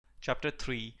Chapter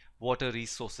 3: Water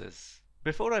Resources.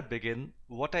 Before I begin,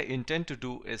 what I intend to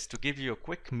do is to give you a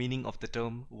quick meaning of the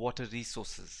term water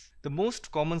resources. The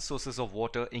most common sources of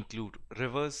water include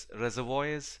rivers,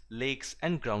 reservoirs, lakes,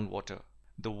 and groundwater.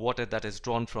 The water that is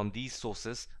drawn from these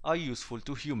sources are useful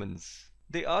to humans.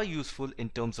 They are useful in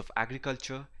terms of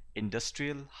agriculture,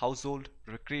 industrial, household,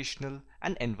 recreational,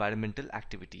 and environmental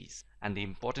activities. And the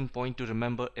important point to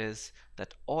remember is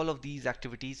that all of these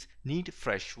activities need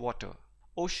fresh water.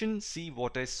 Ocean sea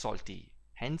water is salty,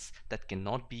 hence that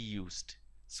cannot be used.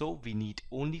 So we need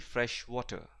only fresh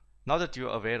water. Now that you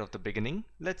are aware of the beginning,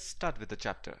 let's start with the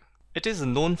chapter. It is a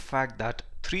known fact that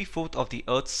 3/4 of the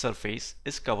Earth's surface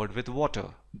is covered with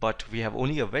water, but we have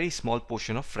only a very small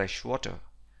portion of fresh water.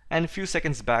 And a few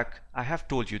seconds back, I have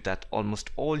told you that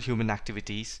almost all human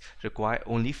activities require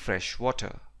only fresh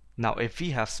water. Now, if we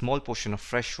have small portion of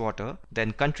fresh water,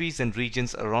 then countries and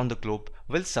regions around the globe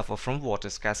will suffer from water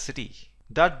scarcity.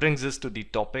 That brings us to the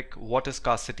topic water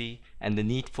scarcity and the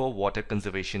need for water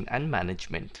conservation and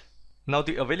management. Now,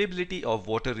 the availability of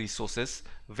water resources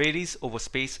varies over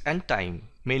space and time,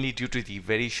 mainly due to the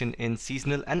variation in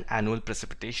seasonal and annual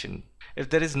precipitation. If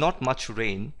there is not much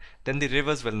rain, then the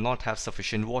rivers will not have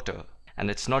sufficient water,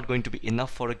 and it's not going to be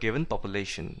enough for a given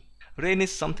population. Rain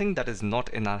is something that is not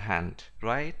in our hand,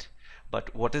 right?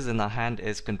 But what is in our hand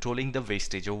is controlling the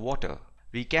wastage of water.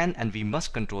 We can and we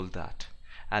must control that.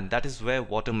 And that is where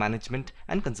water management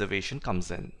and conservation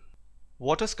comes in.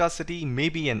 Water scarcity may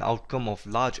be an outcome of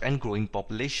large and growing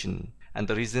population, and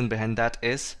the reason behind that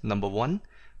is number 1,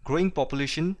 growing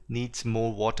population needs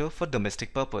more water for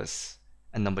domestic purpose,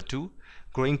 and number 2,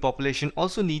 growing population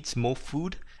also needs more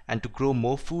food, and to grow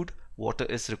more food, water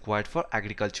is required for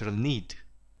agricultural need.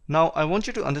 Now I want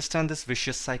you to understand this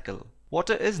vicious cycle.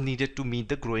 Water is needed to meet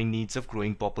the growing needs of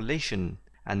growing population,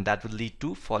 and that will lead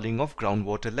to falling of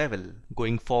groundwater level.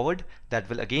 Going forward, that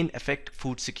will again affect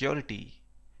food security.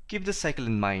 Keep this cycle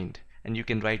in mind, and you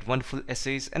can write wonderful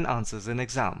essays and answers in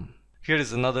exam. Here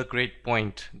is another great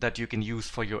point that you can use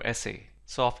for your essay.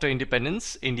 So after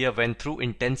independence, India went through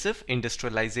intensive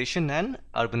industrialization and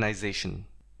urbanization,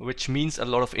 which means a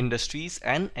lot of industries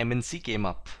and MNC came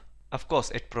up. Of course,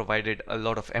 it provided a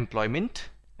lot of employment,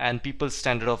 and people's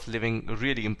standard of living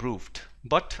really improved.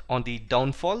 But on the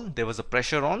downfall, there was a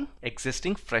pressure on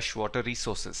existing freshwater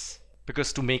resources.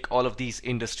 Because to make all of these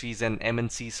industries and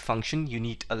MNCs function, you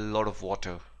need a lot of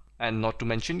water. And not to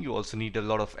mention, you also need a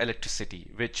lot of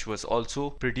electricity, which was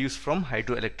also produced from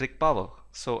hydroelectric power.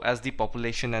 So as the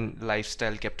population and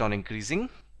lifestyle kept on increasing,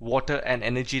 water and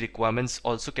energy requirements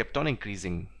also kept on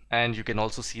increasing. And you can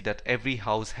also see that every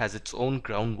house has its own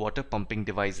groundwater pumping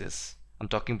devices. I'm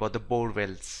talking about the bore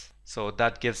wells. So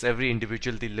that gives every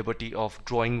individual the liberty of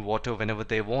drawing water whenever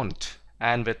they want.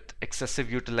 And with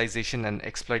excessive utilization and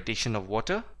exploitation of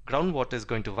water, groundwater is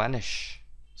going to vanish.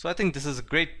 So I think this is a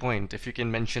great point. If you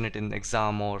can mention it in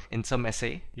exam or in some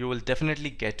essay, you will definitely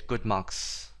get good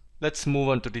marks. Let's move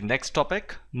on to the next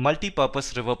topic,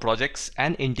 multi-purpose river projects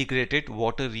and integrated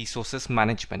water resources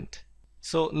management.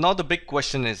 So now the big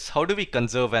question is, how do we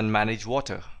conserve and manage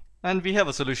water? And we have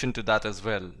a solution to that as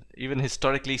well. Even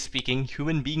historically speaking,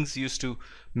 human beings used to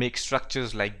make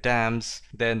structures like dams,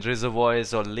 then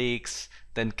reservoirs or lakes,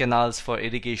 then canals for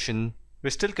irrigation. We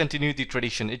still continue the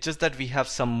tradition. It's just that we have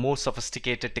some more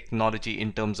sophisticated technology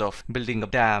in terms of building a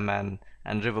dam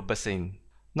and river basin.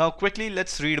 Now quickly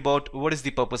let's read about what is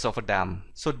the purpose of a dam.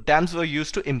 So dams were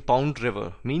used to impound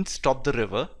river, means stop the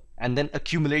river, and then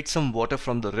accumulate some water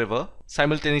from the river.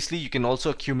 Simultaneously, you can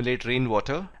also accumulate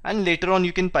rainwater, and later on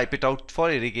you can pipe it out for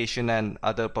irrigation and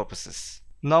other purposes.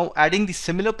 Now adding the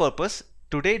similar purpose,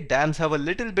 today dams have a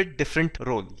little bit different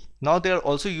role. Now they are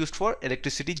also used for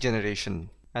electricity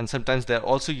generation, and sometimes they are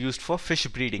also used for fish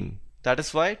breeding. That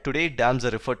is why today dams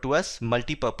are referred to as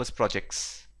multi-purpose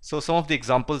projects. So some of the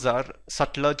examples are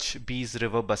Satluj Beas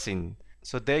River Basin.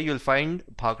 So there you'll find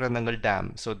Bhakra Nangal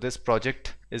Dam. So this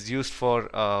project is used for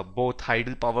both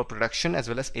hydel power production as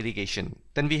well as irrigation.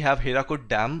 Then we have Hirakud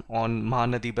Dam on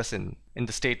Mahanadi Basin in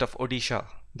the state of Odisha.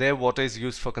 Their water is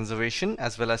used for conservation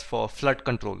as well as for flood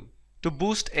control. To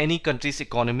boost any country's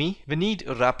economy, we need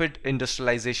rapid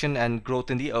industrialization and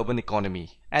growth in the urban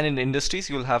economy. And in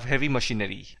industries, you'll have heavy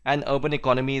machinery. And urban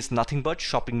economy is nothing but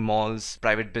shopping malls,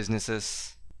 private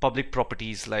businesses, public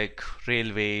properties like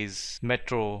railways,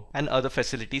 metro, and other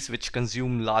facilities which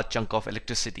consume large chunk of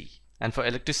electricity. And for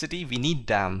electricity, we need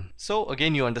dam. So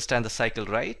again, you understand the cycle,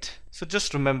 right? So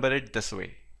just remember it this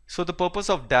way. So the purpose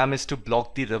of dam is to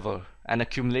block the river and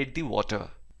accumulate the water.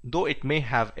 Though it may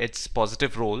have its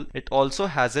positive role, it also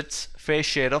has its fair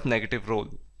share of negative role.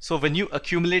 So when you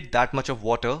accumulate that much of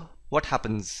water, what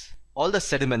happens? all the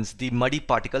sediments, the muddy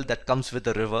particle that comes with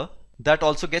the river, that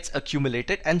also gets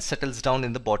accumulated and settles down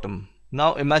in the bottom.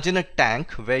 Now imagine a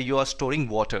tank where you are storing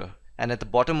water, and at the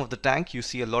bottom of the tank you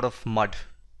see a lot of mud.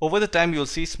 Over the time you'll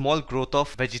see small growth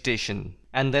of vegetation,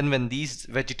 and then when these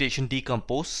vegetation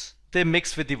decompose, they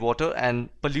mix with the water and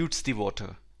pollutes the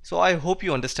water. So I hope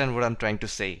you understand what I'm trying to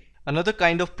say. Another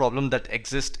kind of problem that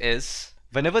exists is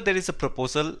whenever there is a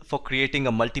proposal for creating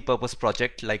a multi-purpose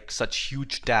project like such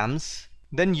huge dams,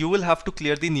 then you will have to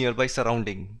clear the nearby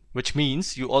surrounding, which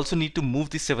means you also need to move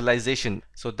the civilization.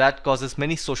 So that causes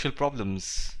many social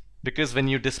problems. Because when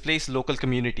you displace local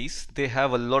communities, they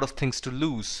have a lot of things to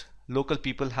lose. Local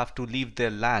people have to leave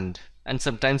their land and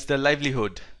sometimes their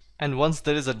livelihood. And once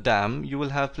there is a dam, you will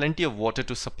have plenty of water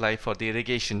to supply for the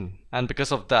irrigation. And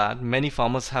because of that, many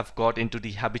farmers have got into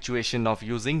the habituation of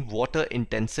using water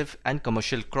intensive and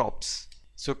commercial crops.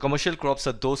 So commercial crops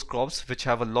are those crops which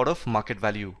have a lot of market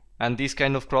value. And these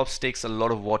kind of crops takes a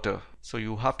lot of water. So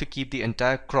you have to keep the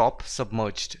entire crop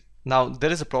submerged. Now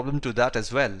there is a problem to that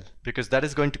as well, because that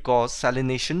is going to cause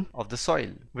salination of the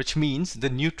soil, which means the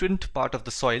nutrient part of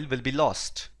the soil will be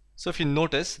lost. So if you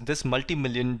notice, this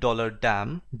multi-million-dollar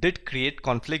dam did create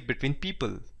conflict between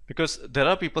people, because there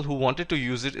are people who wanted to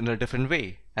use it in a different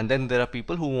way, and then there are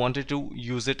people who wanted to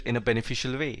use it in a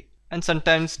beneficial way. And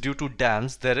sometimes due to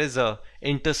dams there is a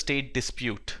interstate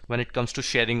dispute when it comes to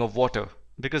sharing of water,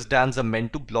 because dams are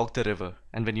meant to block the river,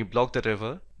 and when you block the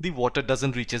river, the water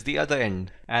doesn't reach the other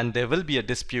end, and there will be a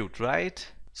dispute, right?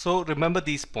 So remember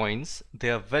these points,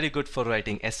 they are very good for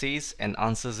writing essays and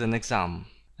answers in exam.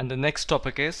 And the next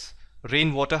topic is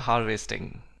rainwater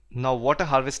harvesting. Now water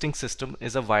harvesting system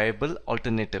is a viable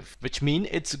alternative, which means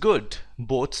it's good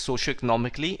both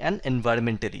socio-economically and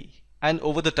environmentally. And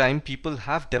over the time people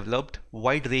have developed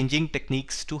wide-ranging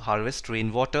techniques to harvest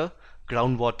rainwater,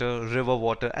 groundwater, river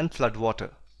water and flood water.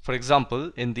 For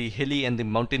example, in the hilly and the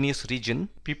mountainous region,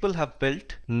 people have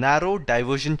built narrow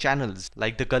diversion channels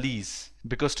like the gullies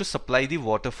because to supply the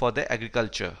water for their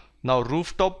agriculture. Now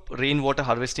rooftop rainwater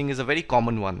harvesting is a very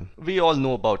common one. We all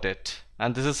know about it.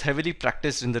 And this is heavily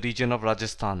practiced in the region of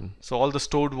Rajasthan. So all the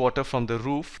stored water from the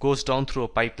roof goes down through a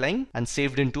pipeline and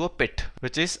saved into a pit,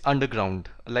 which is underground,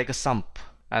 like a sump.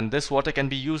 And this water can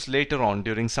be used later on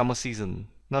during summer season.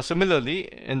 Now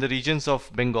similarly, in the regions of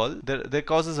Bengal, there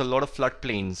causes a lot of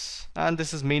floodplains. And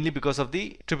this is mainly because of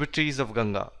the tributaries of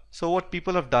Ganga. So what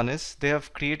people have done is they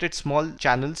have created small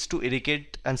channels to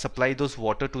irrigate and supply those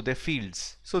water to their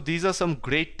fields. So these are some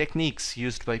great techniques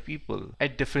used by people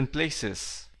at different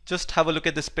places. Just have a look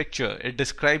at this picture. It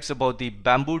describes about the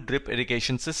bamboo drip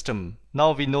irrigation system.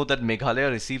 Now we know that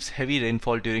Meghalaya receives heavy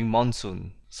rainfall during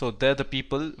monsoon. So there the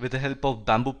people, with the help of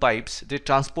bamboo pipes, they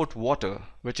transport water,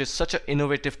 which is such an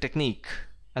innovative technique.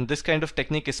 And this kind of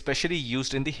technique is especially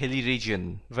used in the hilly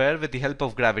region, where with the help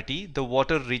of gravity, the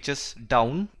water reaches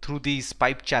down through these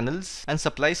pipe channels and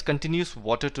supplies continuous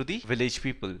water to the village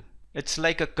people. It's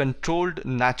like a controlled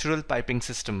natural piping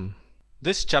system.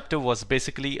 This chapter was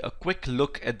basically a quick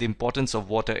look at the importance of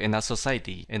water in our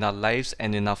society, in our lives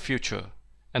and in our future.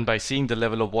 And by seeing the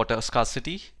level of water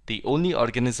scarcity, the only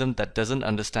organism that doesn't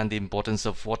understand the importance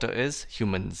of water is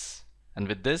humans. And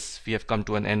with this, we have come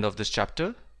to an end of this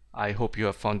chapter. I hope you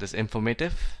have found this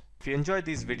informative. If you enjoyed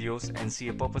these videos and see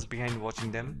a purpose behind watching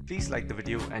them, please like the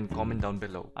video and comment down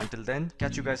below. Until then,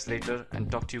 catch you guys later and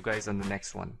talk to you guys on the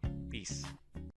next one. Peace.